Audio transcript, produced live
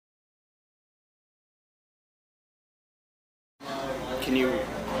Can you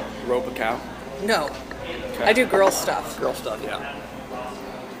rope a cow? No. Okay. I do girl stuff. Girl stuff, yeah.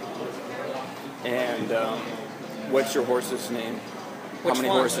 And what's your horse's name? Which How many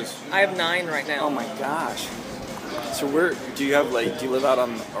one? horses? I have 9 right now. Oh my gosh. So do you live out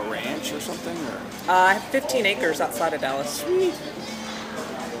on a ranch or something? Or? I have 15 acres outside of Dallas. Sweet.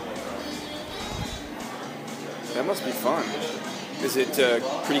 That must be fun. Is it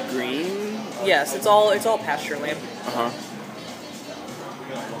pretty green? Yes, it's all pasture land. Uh-huh.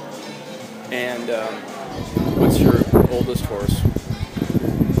 And what's your oldest horse?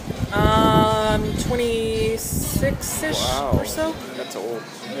 26-ish or so. That's old.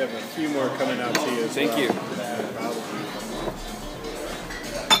 We have a few more coming out to you. Thank you.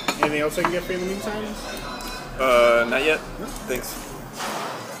 Anything else I can get for you in the meantime? Not yet. No? Thanks.